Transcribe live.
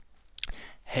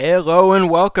Hello and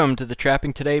welcome to the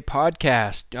Trapping Today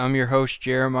podcast. I'm your host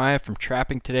Jeremiah from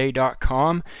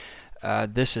trappingtoday.com.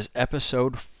 This is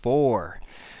episode 4.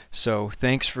 So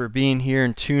thanks for being here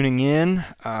and tuning in.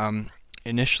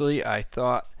 Initially I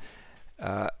thought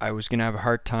I was going to have a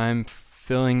hard time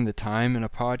filling the time in a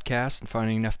podcast and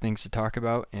finding enough things to talk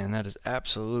about, and that is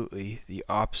absolutely the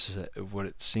opposite of what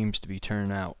it seems to be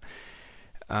turning out.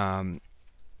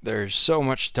 There's so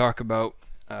much to talk about.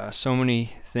 So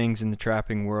many things in the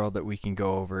trapping world that we can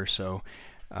go over, so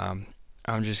I'm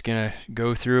just going to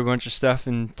go through a bunch of stuff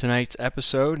in tonight's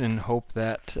episode and hope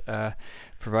that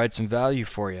provides some value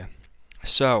for you.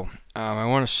 So I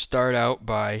want to start out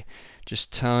by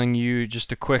just telling you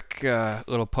just a quick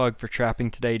little plug for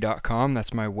trappingtoday.com.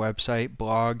 That's my website,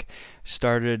 blog.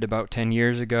 Started about 10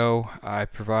 years ago. I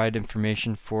provide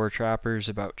information for trappers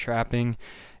about trapping.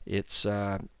 It's,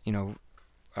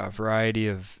 a variety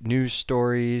of news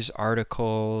stories,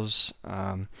 articles,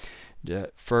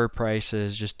 fur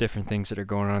prices, just different things that are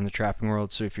going on in the trapping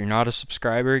world. So if you're not a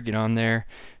subscriber, get on there,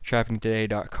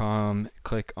 trappingtoday.com,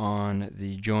 click on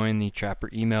the join the trapper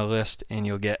email list, and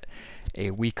you'll get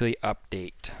a weekly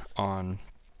update on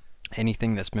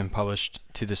anything that's been published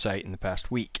to the site in the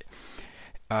past week.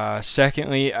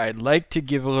 Secondly, I'd like to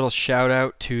give a little shout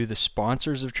out to the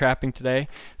sponsors of Trapping Today.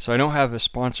 So I don't have a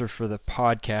sponsor for the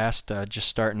podcast, just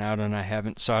starting out, and I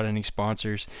haven't sought any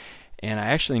sponsors. And I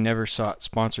actually never sought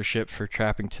sponsorship for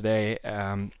Trapping Today.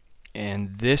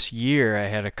 And this year I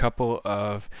had a couple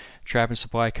of trapping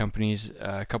supply companies,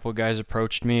 a couple of guys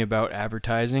approached me about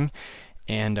advertising,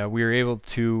 and we were able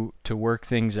to work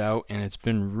things out, and it's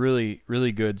been really,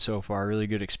 really good so far, really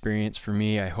good experience for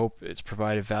me. I hope it's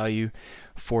provided value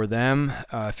for them.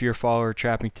 If you're a follower of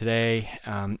Trapping Today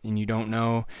and you don't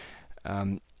know,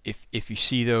 if you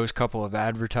see those couple of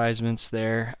advertisements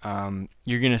there,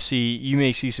 you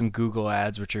may see some Google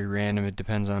ads, which are random. It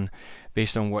depends on,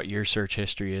 based on what your search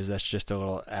history is. That's just a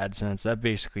little AdSense. That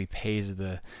basically pays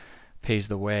the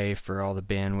way for all the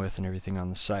bandwidth and everything on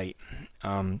the site.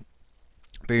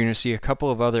 But you're going to see a couple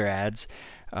of other ads.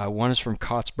 One is from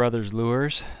Kaatz Brothers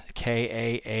Lures,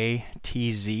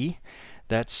 Kaatz.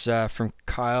 That's from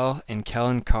Kyle and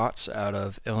Kellen Kaatz out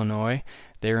of Illinois.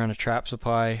 They run a trap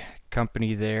supply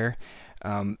company there.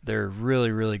 They're really,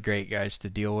 really great guys to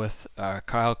deal with.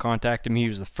 Kyle contacted me. He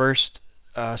was the first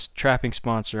trapping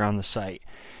sponsor on the site.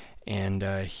 And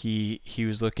he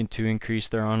was looking to increase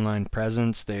their online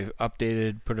presence. They've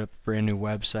updated, put up a brand new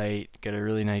website, got a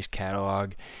really nice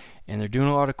catalog, and they're doing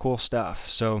a lot of cool stuff.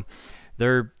 So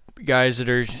they're guys that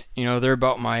are, they're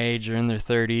about my age, they're in their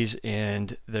 30s,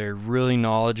 and they're really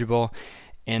knowledgeable.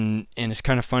 And it's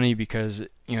kind of funny because,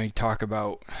 you talk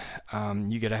about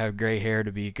you got to have gray hair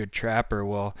to be a good trapper.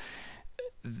 Well,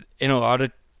 in a lot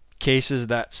of cases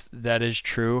that is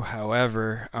true.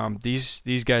 However, these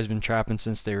guys have been trapping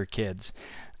since they were kids.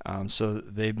 So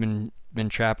they've been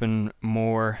trapping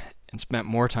more and spent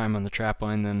more time on the trap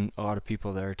line than a lot of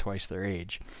people that are twice their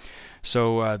age.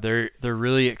 So they're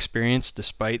really experienced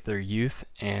despite their youth,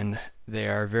 and they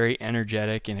are very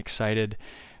energetic and excited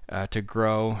to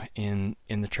grow in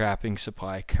the trapping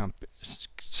supply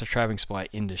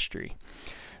industry.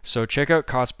 So check out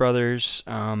Kaatz Brothers.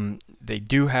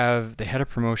 They had a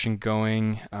promotion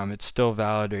going. It's still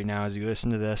valid right now as you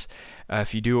listen to this.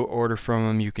 If you do order from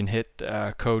them, you can hit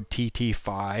code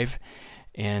TT5,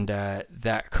 and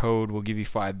that code will give you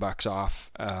 $5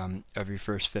 off of your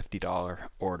first $50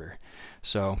 order.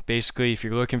 So basically, if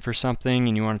you're looking for something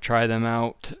and you want to try them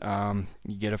out,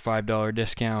 you get a $5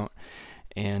 discount,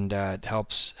 and it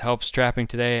helps Trapping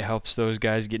Today. It helps those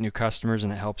guys get new customers,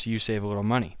 and it helps you save a little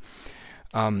money.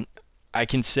 I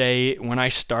can say when I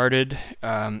started,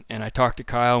 and I talked to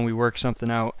Kyle and we worked something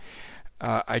out,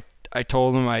 I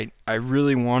told him I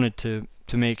really wanted to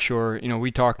make sure,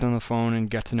 we talked on the phone and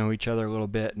got to know each other a little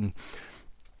bit, and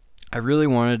I really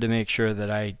wanted to make sure that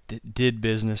I did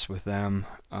business with them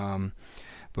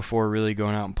before really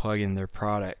going out and plugging their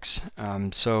products.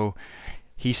 So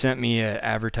he sent me an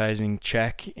advertising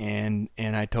check, and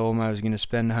I told him I was going to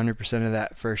spend 100% of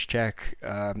that first check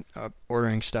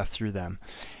ordering stuff through them.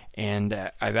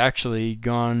 And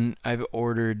I've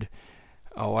ordered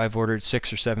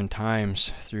 6 or 7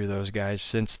 times through those guys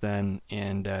since then,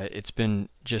 and it's been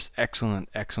just excellent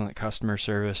customer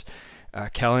service.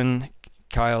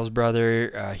 Kyle's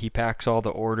brother, he packs all the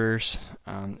orders,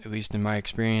 at least in my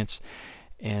experience,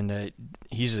 and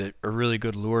he's a really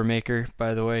good lure maker,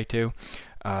 by the way, too.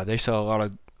 They sell a lot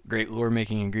of great lure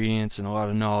making ingredients and a lot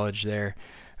of knowledge there,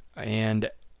 and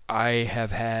I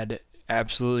have had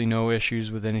absolutely no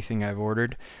issues with anything I've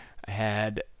ordered. I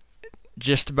had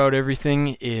just about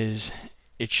everything it's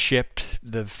shipped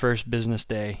the first business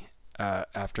day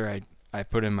after I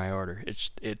put in my order.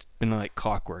 It's been like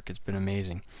clockwork. It's been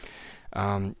amazing.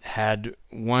 Had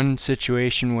one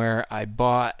situation where I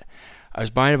was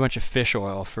buying a bunch of fish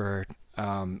oil for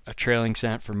a trailing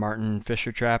scent for martin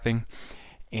fisher trapping,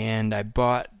 and I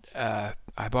bought a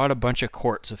bunch of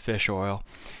quarts of fish oil,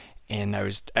 and I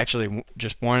was actually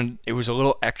just wanted, it was a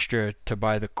little extra to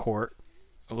buy the quart,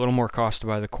 a little more cost to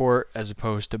buy the quart as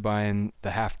opposed to buying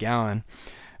the half gallon.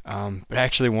 But I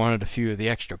actually wanted a few of the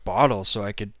extra bottles so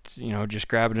I could, just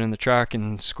grab it in the truck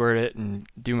and squirt it and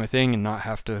do my thing and not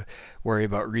have to worry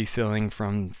about refilling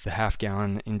from the half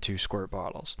gallon into squirt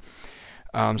bottles.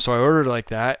 So I ordered like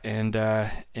that,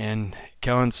 and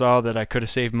Kellen saw that I could have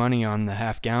saved money on the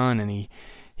half gallon, and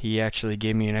he actually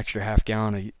gave me an extra half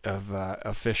gallon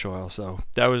of fish oil. So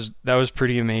that was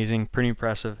pretty amazing, pretty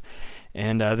impressive.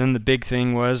 And then the big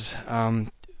thing was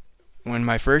when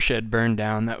my fur shed burned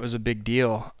down. That was a big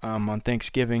deal on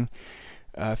Thanksgiving.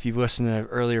 If you've listened to an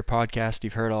earlier podcast,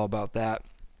 you've heard all about that.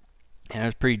 And I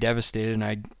was pretty devastated, and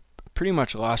I pretty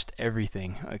much lost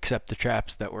everything except the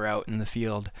traps that were out in the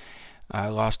field. I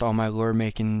lost all my lure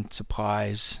making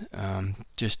supplies,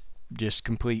 just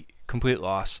complete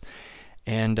loss.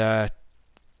 And I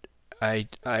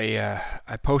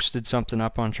posted something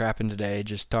up on Trapping Today,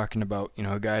 just talking about,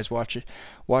 guys, watch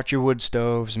your wood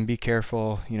stoves and be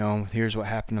careful. Here's what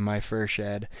happened to my fur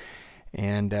shed,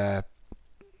 and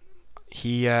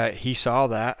he saw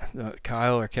that.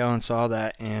 Kyle or Kellen saw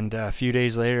that, and a few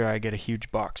days later, I get a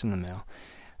huge box in the mail.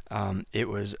 It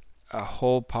was a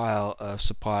whole pile of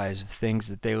supplies, things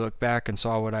that they looked back and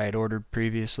saw what I had ordered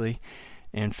previously,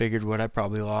 and figured what I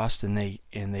probably lost, and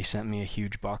they sent me a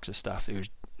huge box of stuff. It was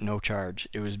no charge.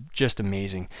 It was just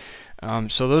amazing.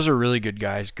 So those are really good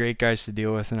guys, great guys to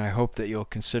deal with, and I hope that you'll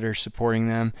consider supporting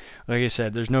them. Like I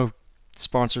said, there's no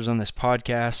sponsors on this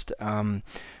podcast,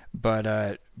 but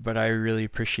I really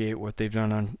appreciate what they've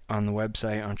done on the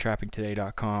website on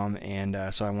trappingtoday.com,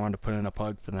 and so I wanted to put in a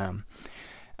plug for them.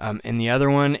 And the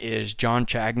other one is John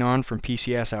Chagnon from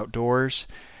PCS Outdoors,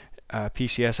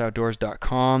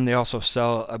 PCSOutdoors.com. They also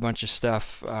sell a bunch of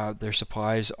stuff, their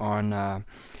supplies on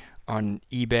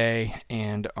eBay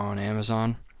and on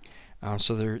Amazon.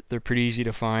 So they're pretty easy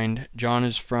to find. John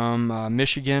is from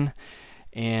Michigan,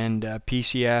 and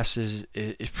PCS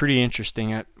is pretty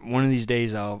interesting. One of these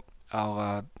days I'll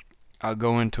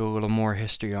go into a little more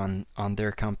history on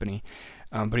their company.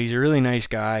 But he's a really nice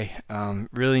guy,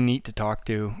 really neat to talk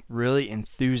to, really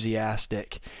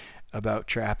enthusiastic about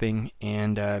trapping.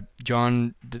 And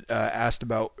John asked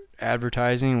about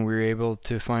advertising, and we were able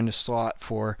to find a slot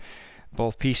for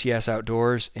both PCS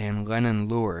Outdoors and Lennon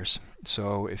Lures.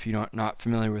 So if you're not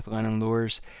familiar with Lennon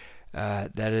Lures,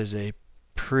 that is a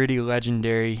pretty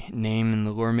legendary name in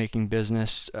the lure making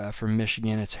business from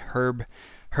Michigan. It's Herb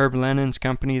Lennon's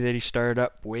company that he started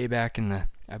up way back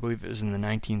I believe it was in the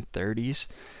 1930s,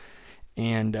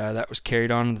 and that was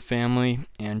carried on in the family.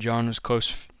 And John was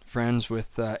close friends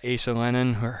with Asa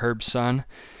Lennon, Herb's son.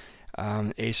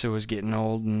 Asa was getting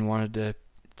old and wanted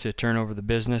to turn over the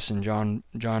business, and John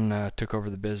took over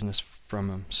the business from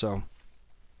him. So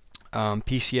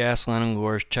PCS, Lennon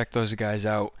Lures, check those guys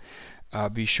out.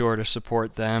 Be sure to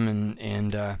support them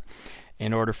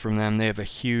and order from them. They have a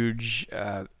huge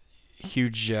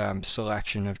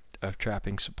selection of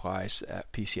trapping supplies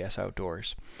at PCS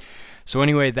Outdoors. So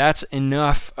anyway, that's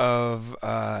enough of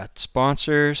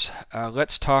sponsors.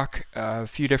 Let's talk a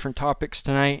few different topics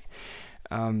tonight.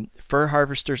 Fur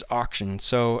Harvesters Auction.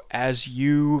 So as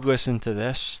you listen to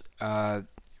this,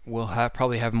 we'll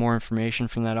probably have more information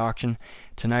from that auction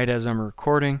tonight as I'm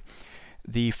recording.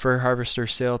 The Fur Harvester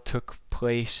sale took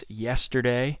place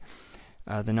yesterday,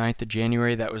 the 9th of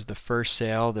January. That was the first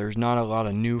sale. There's not a lot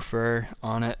of new fur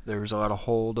on it. There was a lot of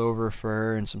holdover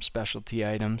fur and some specialty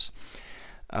items.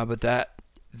 But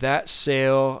that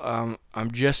sale,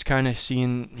 I'm just kind of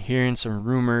hearing some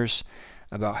rumors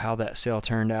about how that sale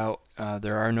turned out.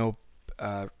 There are no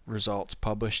results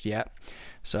published yet.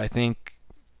 So I think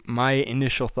my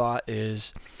initial thought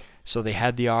is, so they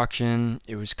had the auction.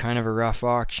 It was kind of a rough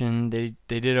auction. They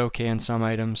did okay on some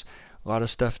items. A lot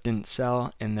of stuff didn't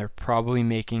sell, and they're probably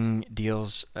making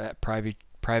deals at private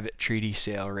treaty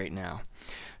sale right now.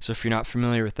 So if you're not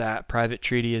familiar with that, private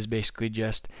treaty is basically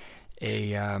just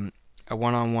a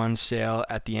one-on-one sale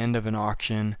at the end of an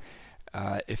auction.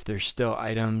 If there's still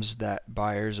items that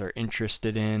buyers are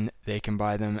interested in, they can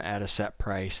buy them at a set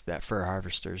price that Fur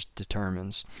Harvesters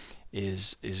determines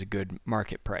is a good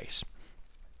market price.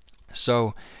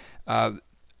 So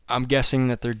I'm guessing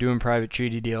that they're doing private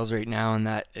treaty deals right now, and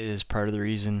that is part of the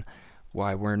reason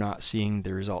why we're not seeing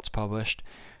the results published.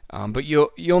 But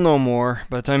you'll know more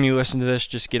by the time you listen to this.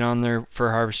 Just get on there,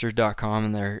 furharvesters.com,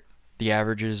 and the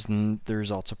averages, and the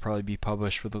results will probably be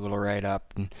published with a little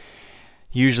write-up. And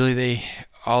usually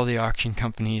both the auction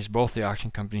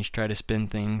companies try to spin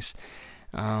things.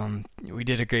 We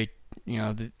did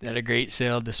had a great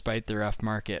sale despite the rough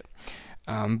market.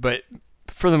 But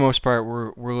for the most part,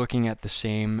 we're looking at the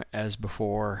same as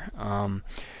before.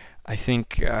 I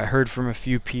think I heard from a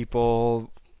few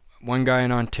people. One guy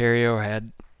in Ontario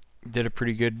did a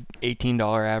pretty good $18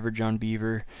 average on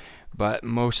beaver, but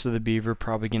most of the beaver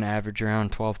probably going to average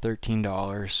around $12,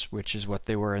 $13, which is what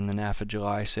they were in the NAFA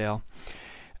July sale.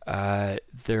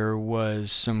 There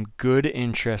was some good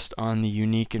interest on the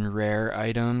unique and rare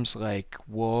items like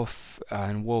wolf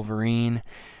and wolverine,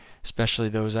 especially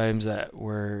those items that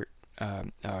were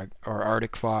or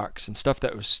Arctic fox and stuff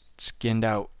that was skinned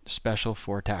out special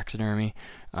for taxidermy.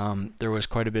 There was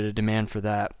quite a bit of demand for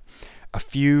that. A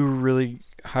few really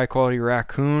high quality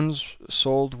raccoons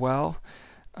sold well.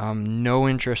 No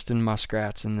interest in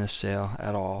muskrats in this sale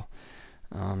at all.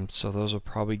 So those will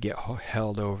probably get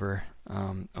held over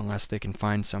unless they can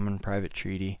find some in private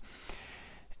treaty.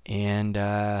 And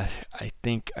I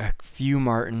think a few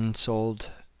marten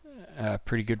sold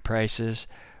pretty good prices,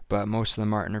 but most of the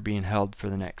marten are being held for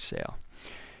the next sale.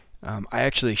 I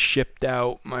actually shipped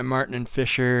out my Marten and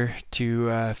Fisher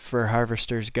for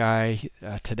Harvester's Guy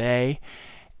today,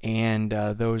 and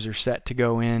those are set to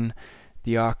go in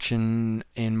the auction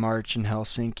in March in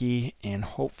Helsinki, and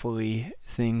hopefully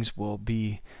things will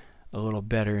be a little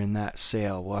better in that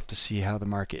sale. We'll have to see how the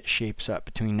market shapes up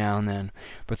between now and then.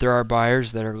 But there are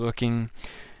buyers that are looking,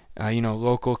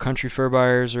 local country fur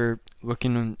buyers are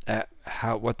looking at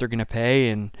what they're going to pay,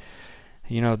 and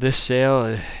this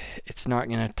sale, it's not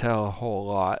going to tell a whole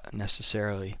lot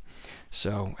necessarily.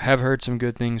 So have heard some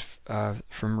good things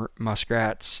from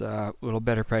muskrats, a little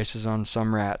better prices on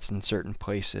some rats in certain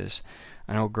places.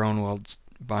 I know Groenewald's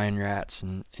buying rats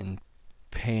and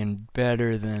paying a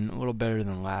little better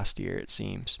than last year, it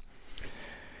seems.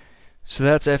 So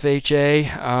that's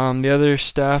FHA. The other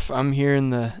stuff, I'm here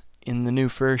in the new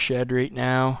fur shed right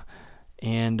now,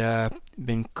 and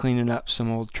been cleaning up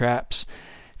some old traps.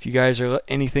 If you guys are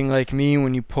anything like me,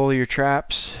 when you pull your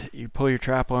trap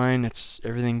line,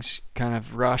 everything's kind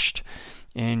of rushed,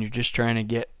 and you're just trying to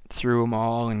get through them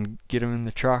all and get them in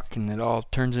the truck, and it all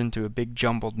turns into a big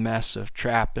jumbled mess of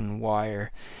trap and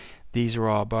wire. These are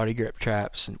all body grip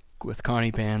traps with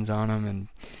connie pans on them, and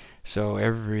so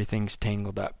everything's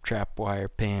tangled up: trap wire,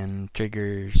 pan,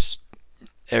 triggers,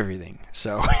 everything.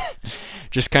 So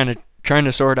just kind of trying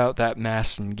to sort out that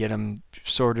mess and get them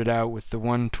sorted out with the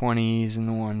 120s and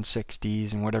the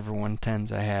 160s and whatever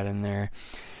 110s I had in there,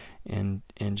 and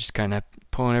just kind of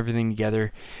pulling everything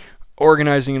together,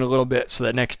 organizing it a little bit so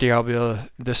that next year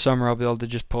this summer I'll be able to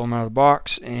just pull them out of the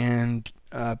box and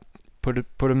put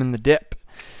them in the dip,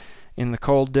 in the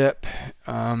cold dip,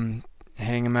 hang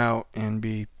them out, and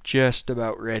be just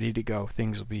about ready to go.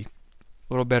 Things will be a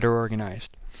little better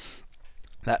organized.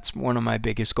 That's one of my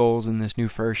biggest goals in this new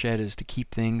fur shed, is to keep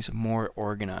things more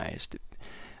organized.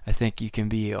 I think you can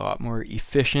be a lot more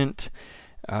efficient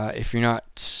if you're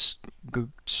not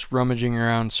rummaging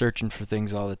around searching for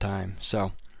things all the time.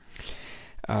 So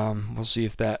we'll see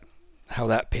how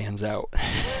that pans out.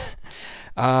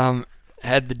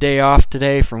 Had the day off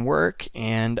today from work,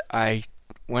 and I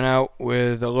went out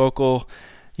with a local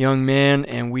young man,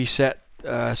 and we set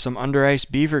some under ice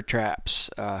beaver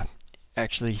traps.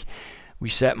 Actually, we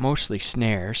set mostly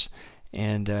snares,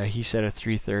 and he set a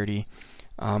 330.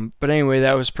 But anyway,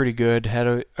 that was pretty good.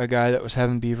 Had a guy that was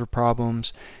having beaver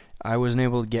problems. I wasn't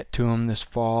able to get to him this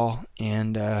fall,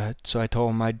 and so I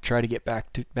told him I'd try to get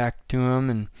back to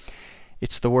him. And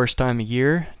it's the worst time of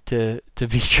year to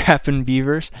be trapping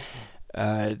beavers.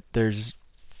 There's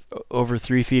over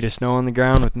 3 feet of snow on the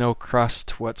ground with no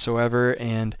crust whatsoever,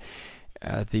 and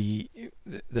the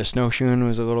snowshoeing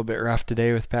was a little bit rough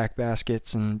today with pack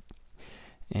baskets and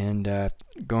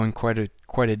going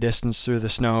quite a distance through the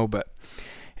snow. But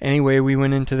anyway, we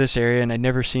went into this area, and I'd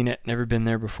never seen it, never been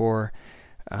there before.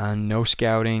 No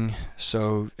scouting,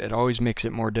 so it always makes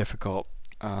it more difficult.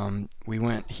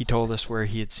 He told us where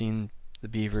he had seen the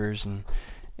beavers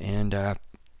and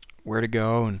where to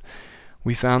go, and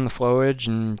we found the flowage,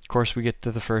 and of course we get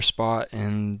to the first spot,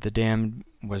 and the dam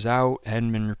was out,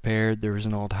 hadn't been repaired. There was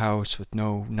an old house with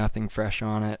nothing fresh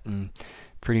on it, and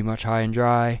pretty much high and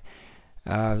dry.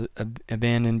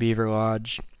 Abandoned beaver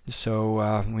lodge.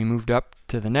 So we moved up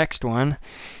to the next one,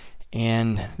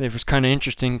 and it was kind of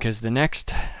interesting because the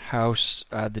next house,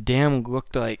 the dam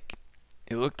looked like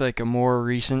a more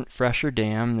recent, fresher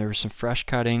dam. There were some fresh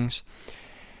cuttings,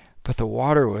 but the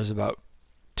water was about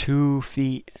 2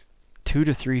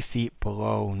 to 3 feet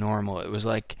below normal. It was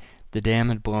like the dam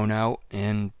had blown out,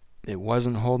 and it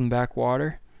wasn't holding back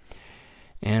water.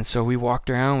 And so we walked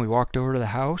around, we walked over to the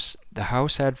house. The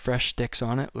house had fresh sticks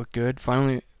on it, looked good.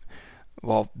 Finally,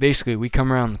 well, basically we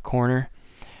come around the corner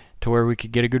to where we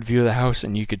could get a good view of the house,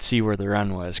 and you could see where the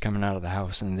run was coming out of the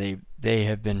house, and they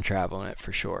have been traveling it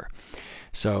for sure.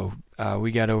 So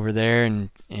we got over there,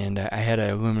 and I had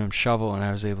an aluminum shovel, and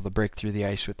I was able to break through the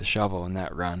ice with the shovel in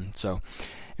that run. So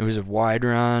it was a wide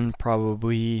run,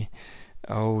 probably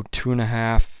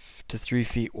 2.5 to 3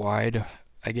 feet wide,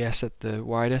 I guess at the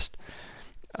widest.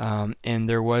 And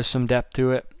there was some depth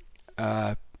to it.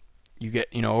 You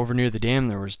get, over near the dam,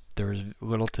 there was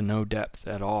little to no depth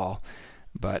at all.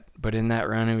 But in that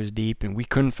run, it was deep, and we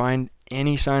couldn't find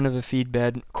any sign of a feed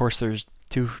bed. Of course, there's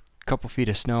couple feet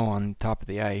of snow on top of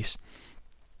the ice.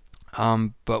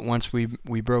 But once we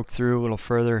broke through a little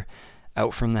further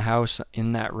out from the house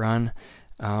in that run,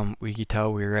 we could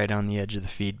tell we were right on the edge of the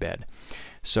feed bed.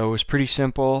 So it was pretty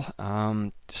simple.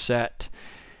 Set.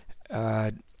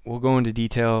 We'll go into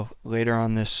detail later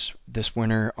on this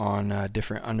winter on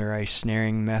different under ice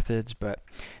snaring methods, but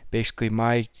basically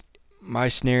my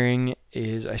snaring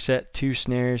is I set 2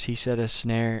 snares, he set a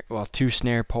snare, 2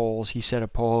 snare poles, he set a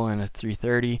pole and a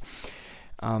 330.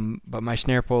 But my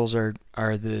snare poles are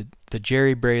the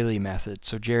Jerry Braley method.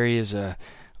 So Jerry is a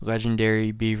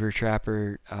legendary beaver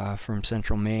trapper from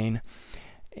central Maine,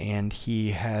 and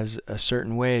he has a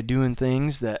certain way of doing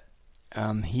things that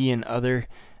he and other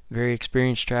very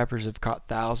experienced trappers have caught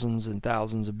thousands and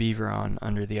thousands of beaver on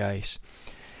under the ice.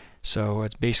 So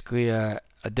it's basically a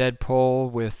dead pole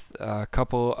with a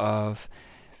couple of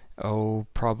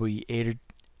probably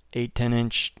 10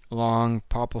 inch long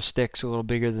popple sticks, a little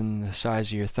bigger than the size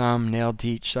of your thumb, nailed to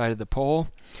each side of the pole,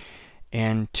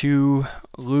 and 2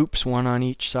 loops, one on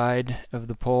each side of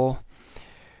the pole,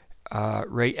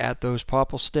 right at those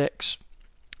popple sticks.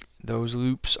 Those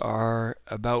loops are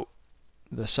about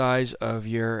the size of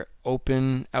your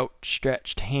open,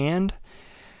 outstretched hand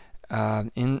on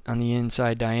the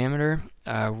inside diameter.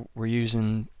 We're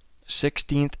using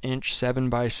 1/16 inch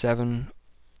 7x7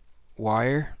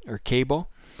 wire or cable.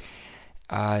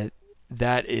 That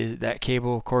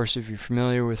cable, of course, if you're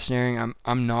familiar with snaring,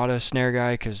 I'm not a snare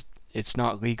guy because it's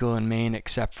not legal in Maine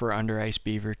except for under ice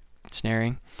beaver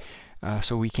snaring.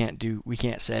 So we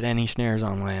can't set any snares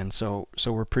on land. So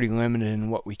we're pretty limited in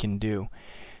what we can do.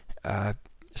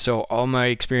 So all my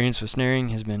experience with snaring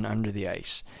has been under the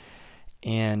ice,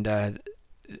 and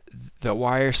the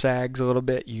wire sags a little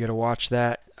bit. You got to watch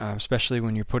that, especially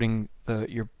when you're putting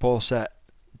your pole set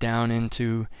down in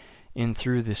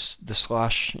through the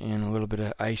slush and a little bit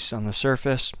of ice on the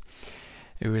surface.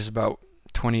 It was about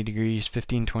 20 degrees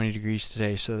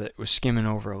today, so that it was skimming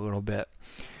over a little bit.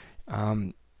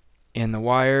 And the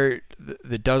wire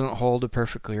that doesn't hold a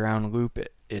perfectly round loop,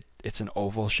 it's an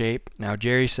oval shape. Now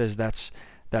Jerry says that's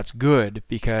good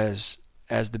because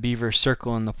as the beaver's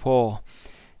circling the pole,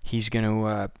 he's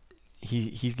gonna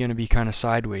be kind of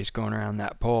sideways going around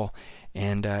that pole,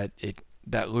 and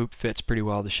that loop fits pretty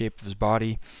well the shape of his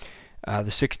body.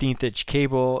 The 1/16 inch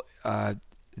cable,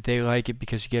 they like it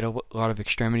because you get a lot of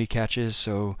extremity catches,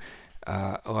 so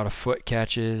a lot of foot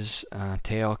catches,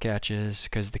 tail catches,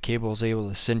 because the cable is able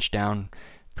to cinch down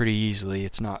pretty easily.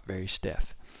 It's not very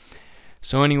stiff.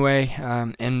 So anyway,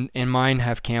 and mine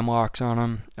have cam locks on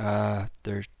them.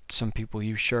 There's some people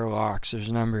use Sherlocks. There's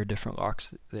a number of different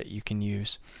locks that you can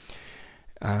use.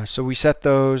 So we set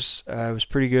those. It was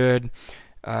pretty good.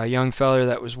 A young feller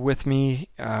that was with me,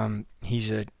 he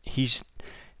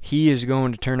is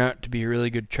going to turn out to be a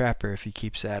really good trapper if he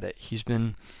keeps at it. He's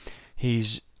the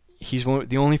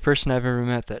only person I've ever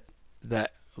met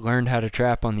that learned how to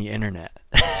trap on the internet.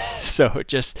 So it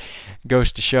just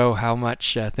goes to show how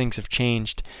much things have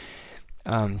changed.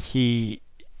 He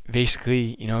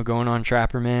basically, going on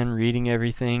Trapperman, reading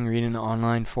everything, reading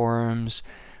online forums,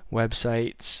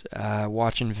 websites,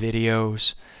 watching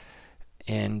videos,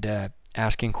 and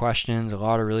asking questions. A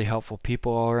lot of really helpful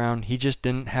people all around. He just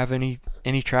didn't have any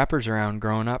trappers around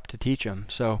growing up to teach him,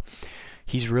 so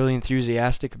he's really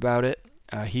enthusiastic about it.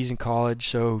 He's in college,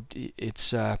 so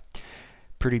it's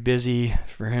pretty busy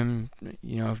for him.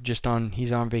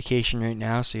 He's on vacation right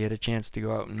now, so he had a chance to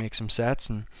go out and make some sets,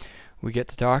 and we get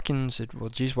to talking and said, well,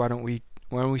 geez, why don't we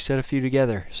set a few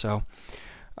together? So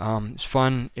it's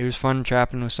fun. It was fun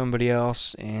trapping with somebody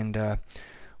else, and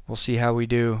we'll see how we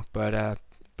do. But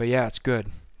yeah, it's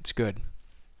good. It's good.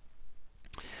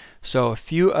 So a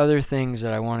few other things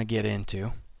that I want to get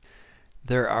into.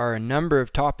 There are a number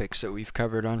of topics that we've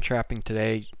covered on Trapping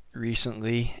Today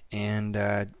recently, and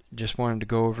just wanted to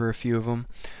go over a few of them.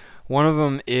 One of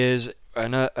them is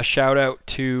a shout out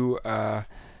to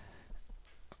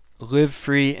Live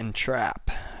Free and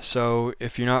Trap. So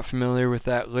if you're not familiar with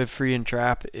that, Live Free and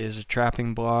Trap is a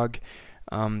trapping blog.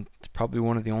 It's probably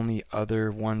one of the only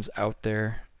other ones out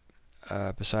there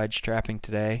besides Trapping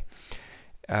Today.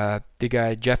 The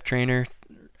guy Jeff Trainer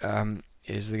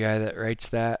is the guy that writes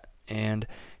that, and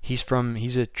he's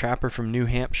a trapper from New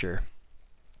Hampshire.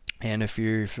 And if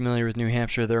you're familiar with New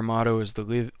Hampshire, their motto is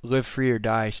the live free or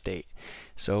die state.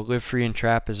 So Live Free and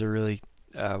Trap is a really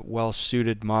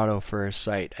well-suited motto for a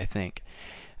site, I think.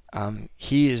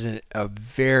 He is a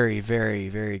very, very,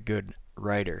 very good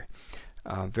writer,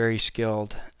 very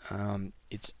skilled.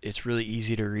 It's really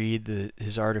easy to read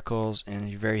his articles, and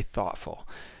he's very thoughtful.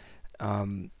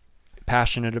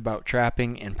 Passionate about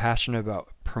trapping and passionate about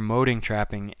promoting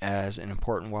trapping as an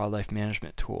important wildlife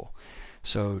management tool.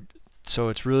 So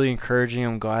it's really encouraging.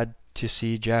 I'm glad to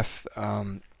see Jeff,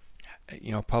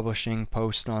 publishing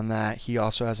posts on that. He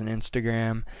also has an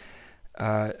Instagram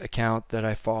account that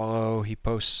I follow. He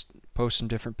posts some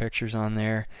different pictures on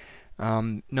there.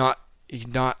 He's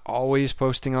not always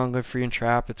posting on Live Free and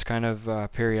Trap. It's kind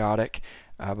of periodic,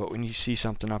 but when you see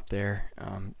something up there,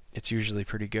 it's usually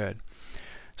pretty good.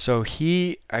 So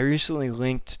I recently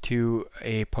linked to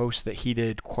a post that he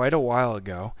did quite a while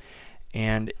ago,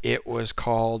 and it was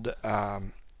called I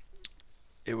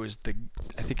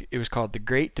think it was called The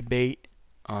Great Debate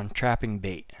on Trapping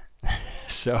Bait.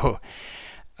 So,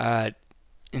 and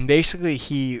basically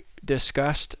he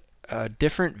discussed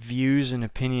different views and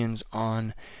opinions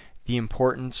on the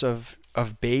importance of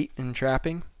bait in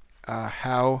trapping,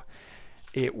 how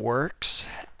it works,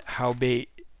 how bait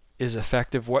is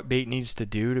effective, what bait needs to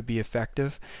do to be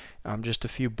effective. Just a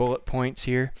few bullet points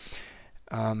here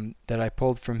that I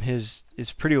pulled from his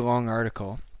pretty long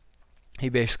article. He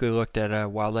basically looked at a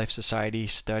Wildlife Society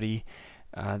study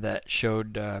that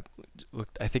showed, I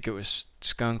think it was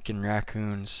skunk and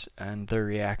raccoons and their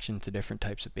reaction to different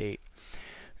types of bait.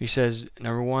 He says,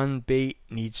 number one, bait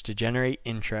needs to generate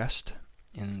interest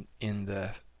in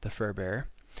the fur bearer.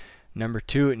 Number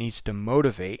two, it needs to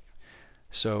motivate.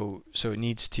 So it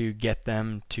needs to get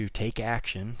them to take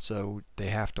action. So they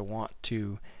have to want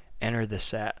to enter the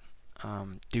set,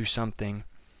 do something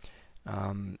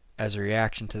as a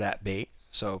reaction to that bait.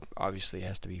 So obviously it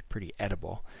has to be pretty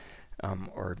edible,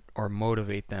 or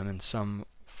motivate them in some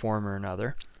form or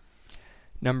another.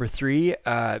 Number three,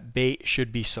 bait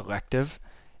should be selective.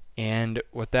 And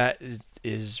what that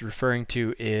is referring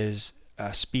to is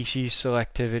species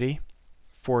selectivity.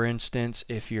 For instance,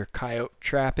 if you're coyote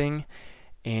trapping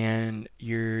and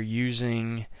you're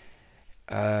using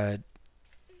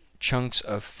chunks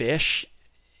of fish,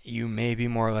 you may be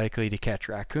more likely to catch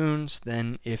raccoons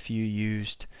than if you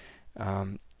used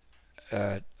a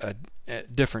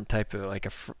different type of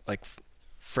like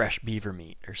fresh beaver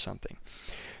meat or something.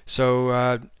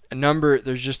 So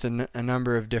there's just a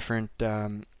number of different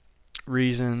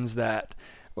reasons that.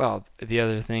 Well, the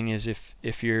other thing is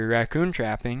if you're raccoon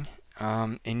trapping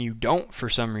and you don't for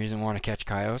some reason want to catch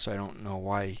coyotes, I don't know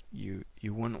why you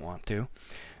wouldn't want to.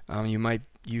 You might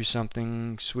use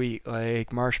something sweet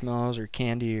like marshmallows or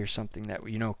candy or something that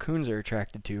coons are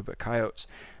attracted to, but coyotes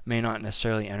may not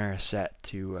necessarily enter a set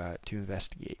to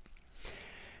investigate.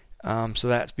 So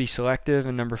that's be selective.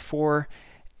 And number four,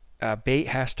 bait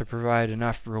has to provide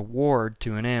enough reward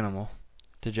to an animal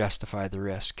to justify the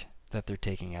risk that they're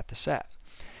taking at the set.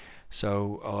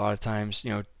 So a lot of times,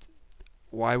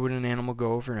 why would an animal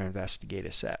go over and investigate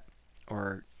a set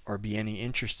or be any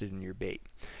interested in your bait?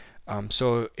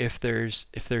 So if there's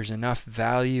enough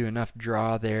value, enough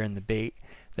draw there in the bait,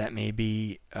 that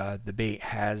maybe the bait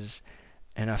has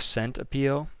enough scent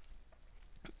appeal.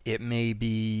 It may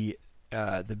be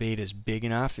the bait is big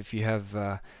enough. If you have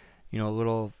a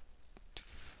little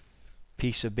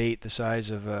piece of bait the size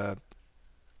of a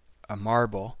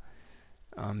marble,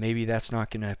 maybe that's not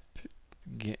going to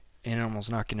animal's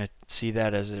not going to see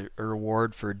that as a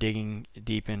reward for digging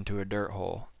deep into a dirt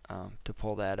hole to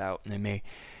pull that out, and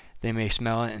they may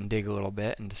smell it and dig a little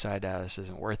bit and decide that this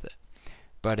isn't worth it.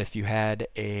 But if you had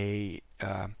a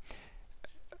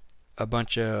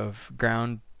bunch of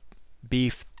ground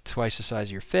beef twice the size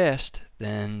of your fist,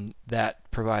 then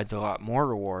that provides a lot more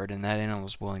reward, and that animal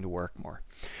is willing to work more.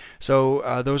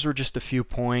 So those were just a few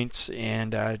points,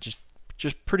 and just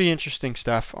pretty interesting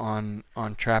stuff on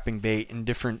trapping bait and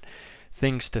different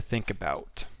things to think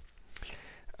about.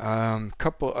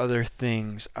 Couple other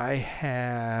things. I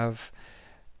have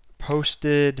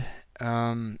posted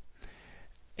in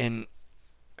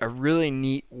a really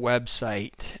neat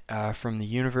website from the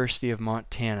University of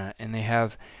Montana, and they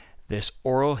have this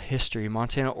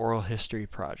Montana Oral History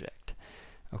Project.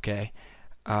 Okay.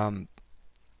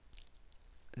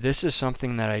 This is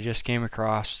something that I just came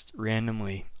across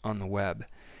randomly on the web,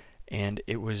 and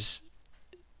it was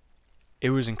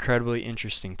incredibly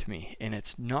interesting to me, and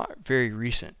it's not very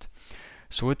recent.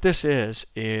 So what this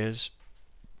is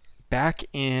back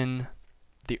in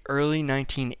the early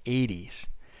 1980s,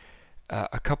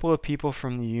 a couple of people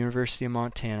from the University of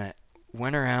Montana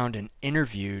went around and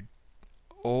interviewed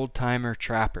old-timer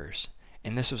trappers,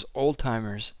 and this was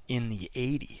old-timers in the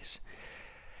 80s.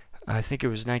 I think it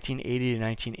was 1980 to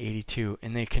 1982,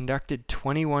 and they conducted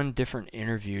 21 different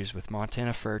interviews with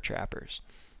Montana fur trappers.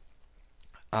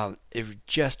 It was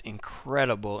just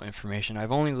incredible information.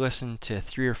 I've only listened to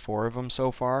 3 or 4 of them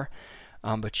so far,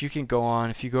 but you can go on.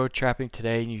 If you go trapping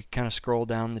today and you kind of scroll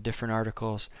down the different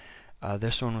articles,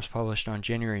 this one was published on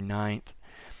January 9th,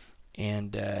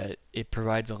 and it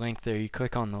provides a link there. You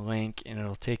click on the link and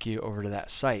it'll take you over to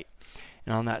that site.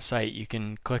 And on that site you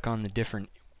can click on the different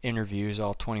interviews,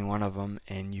 all 21 of them,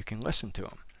 and you can listen to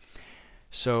them.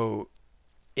 So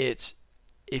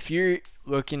if you're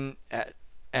looking at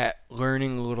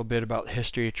learning a little bit about the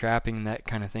history of trapping and that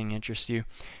kind of thing interests you,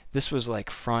 this was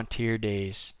like frontier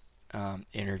days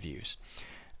interviews.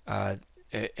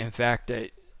 In fact,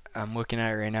 I'm looking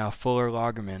at it right now. Fuller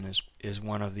Lagerman is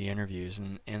one of the interviews,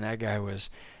 and that guy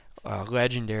was a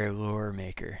legendary lure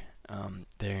maker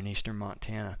there in eastern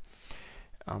Montana.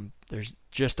 There's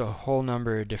just a whole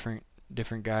number of different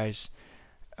guys,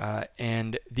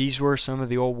 and these were some of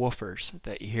the old woofers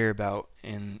that you hear about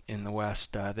in the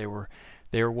West. They were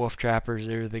wolf trappers.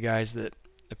 They were the guys the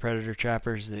predator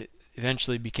trappers that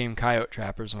eventually became coyote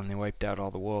trappers when they wiped out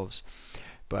all the wolves.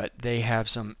 But they have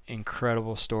some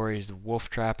incredible stories of wolf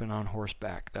trapping on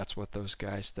horseback. That's what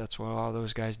all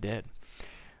those guys did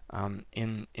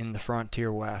in the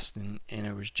frontier West, and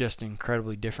it was just an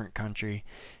incredibly different country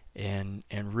and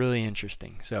really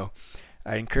interesting. So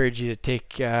I'd encourage you to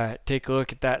take a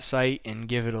look at that site and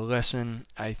give it a listen.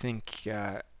 I think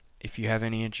if you have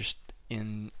any interest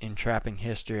in trapping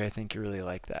history, I think you really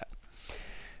like that.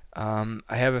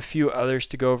 I have a few others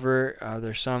to go over.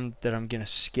 There's some that I'm going to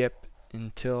skip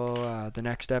until the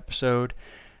next episode.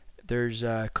 There's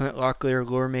Clint Locklear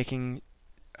lure making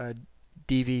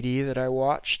DVD that I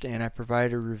watched, and I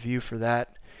provided a review for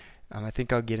that. I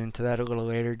think I'll get into that a little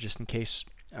later, just in case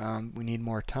we need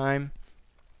more time.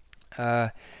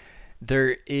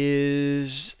 There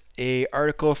is a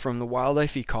article from the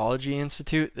Wildlife Ecology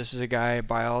Institute. This is a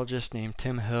biologist named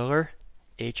Tim Hiller,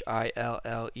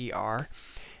 Hiller,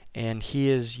 and he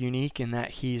is unique in that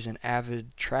he's an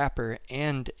avid trapper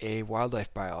and a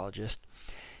wildlife biologist.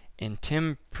 And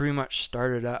Tim pretty much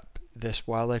started up this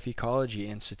Wildlife Ecology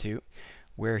Institute,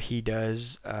 where he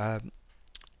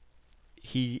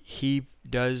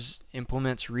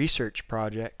implements research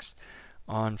projects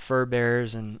on fur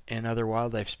bears and other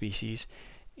wildlife species,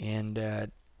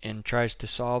 and tries to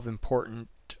solve important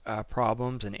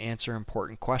problems and answer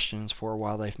important questions for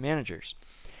wildlife managers.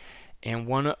 And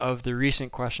one of the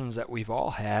recent questions that we've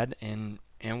all had, and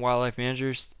wildlife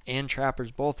managers and trappers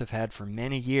both have had for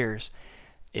many years,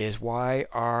 is why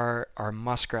are our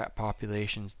muskrat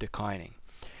populations declining?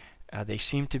 They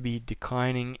seem to be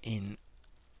declining in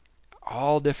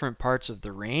all different parts of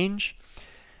the range,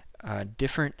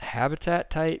 different habitat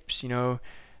types.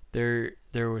 There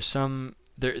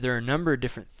are a number of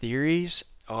different theories,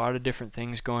 a lot of different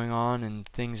things going on, and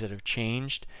things that have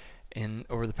changed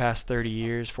over the past 30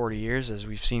 years, 40 years, as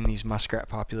we've seen these muskrat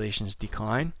populations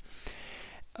decline.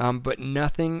 But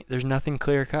there's nothing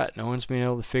clear cut. No one's been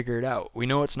able to figure it out. We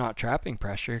know it's not trapping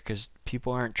pressure because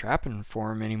people aren't trapping for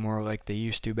them anymore like they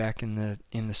used to back in the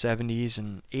 70s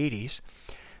and 80s.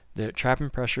 The trapping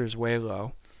pressure is way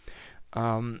low.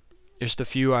 Just a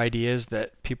few ideas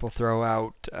that people throw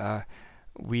out.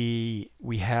 We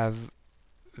have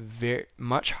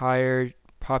much higher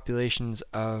populations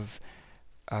of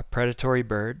predatory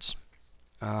birds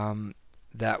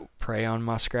that prey on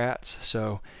muskrats.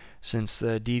 So since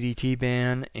the DDT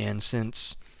ban, and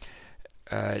since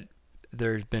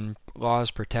there's been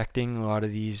laws protecting a lot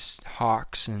of these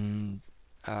hawks and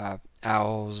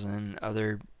owls and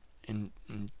other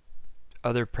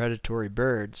predatory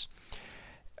birds,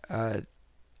 their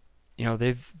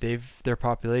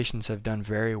populations have done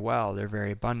very well. They're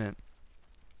very abundant,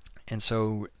 and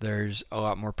so there's a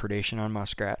lot more predation on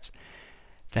muskrats.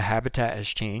 The habitat has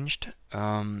changed.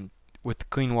 With the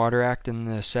Clean Water Act in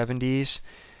the 70s,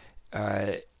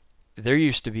 there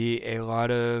used to be a lot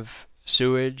of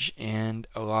sewage and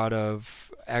a lot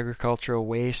of agricultural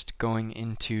waste going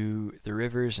into the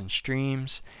rivers and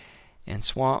streams and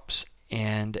swamps,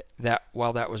 and that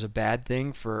while that was a bad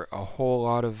thing for a whole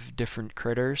lot of different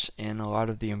critters and a lot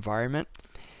of the environment,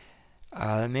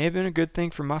 it may have been a good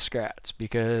thing for muskrats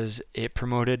because it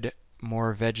promoted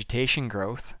more vegetation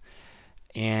growth,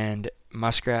 and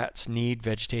muskrats need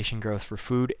vegetation growth for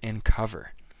food and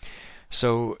cover.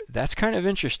 So that's kind of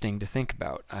interesting to think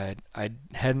about. I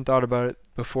hadn't thought about it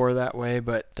before that way,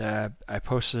 but I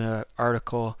posted an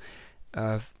article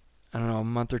I don't know, a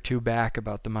month or two back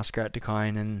about the muskrat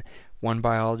decline, and one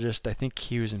biologist, I think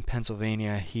he was in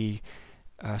Pennsylvania, he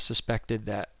suspected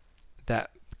that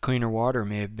cleaner water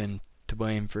may have been to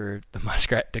blame for the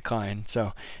muskrat decline.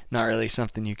 So not really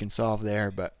something you can solve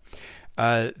there, but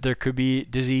there could be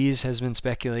disease has been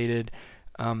speculated.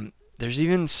 There's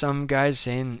even some guys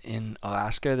saying in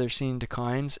Alaska they're seeing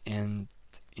declines, and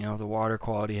the water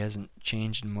quality hasn't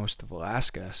changed in most of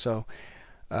Alaska. So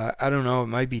I don't know. It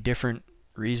might be different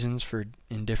reasons for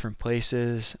in different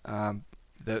places.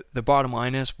 The bottom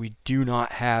line is we do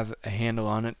not have a handle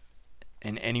on it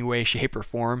in any way, shape, or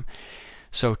form.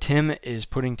 So Tim is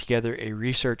putting together a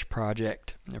research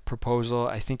project, a proposal.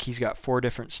 I think he's got 4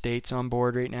 different states on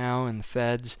board right now and the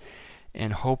feds,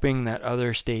 and hoping that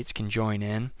other states can join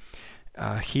in.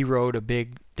 He did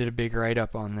a big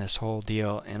write-up on this whole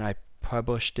deal, and I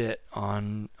published it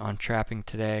on Trapping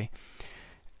Today.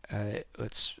 Let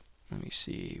me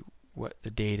see what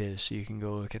the date is, so you can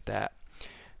go look at that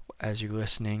as you're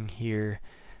listening here.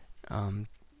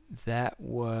 That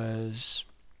was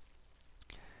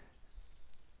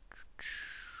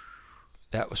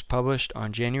published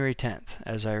on January 10th.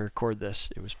 As I record this,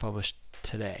 it was published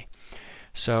today.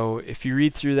 So if you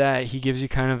read through that, he gives you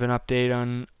kind of an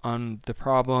update on the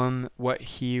problem, what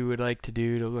he would like to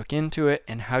do to look into it,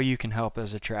 and how you can help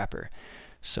as a trapper.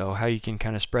 So how you can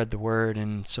kind of spread the word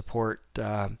and support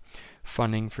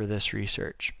funding for this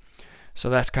research. So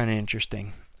that's kind of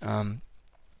interesting.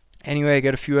 Anyway, I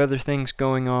got a few other things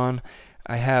going on.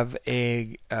 I have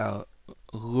a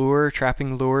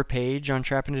trapping lure page on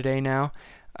Trapping Today now.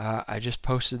 I just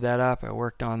posted that up. I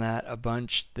worked on that a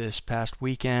bunch this past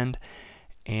weekend,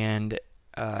 and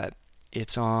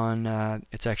it's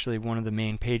actually one of the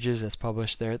main pages that's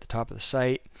published there at the top of the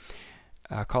site,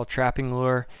 called Trapping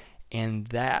Lure, and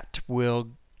that will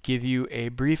give you a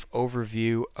brief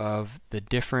overview of the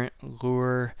different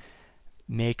lure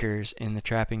makers in the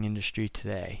trapping industry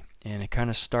today. And it kind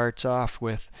of starts off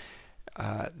with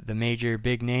the major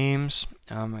big names.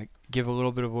 I give a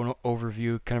little bit of an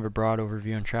overview, kind of a broad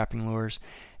overview on trapping lures,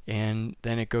 and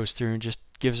then it goes through and just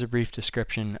gives a brief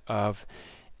description of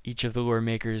each of the lure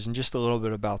makers and just a little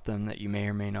bit about them that you may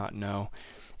or may not know.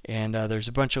 And there's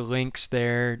a bunch of links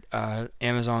there,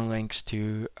 Amazon links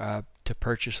to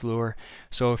purchase lure.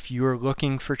 So if you're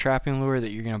looking for trapping lure that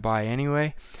you're going to buy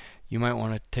anyway, you might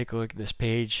want to take a look at this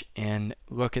page and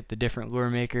look at the different lure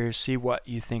makers, see what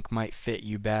you think might fit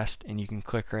you best, and you can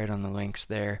click right on the links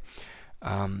there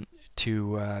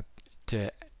to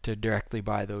directly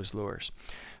buy those lures.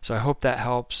 So I hope that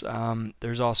helps.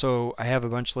 There's also, I have a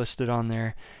bunch listed on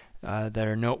there that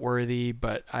are noteworthy,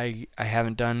 but I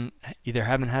haven't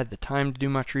had the time to do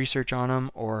much research on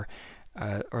them, or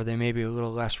they may be a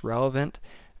little less relevant,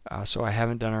 so I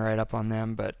haven't done a write-up on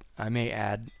them, but I may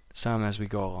add some as we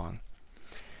go along.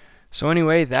 So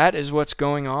anyway, that is what's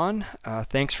going on.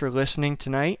 Thanks for listening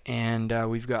tonight, and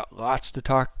we've got lots to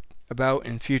talk about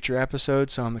in future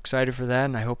episodes, so I'm excited for that,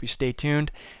 and I hope you stay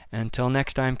tuned. And until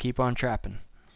next time, keep on trapping.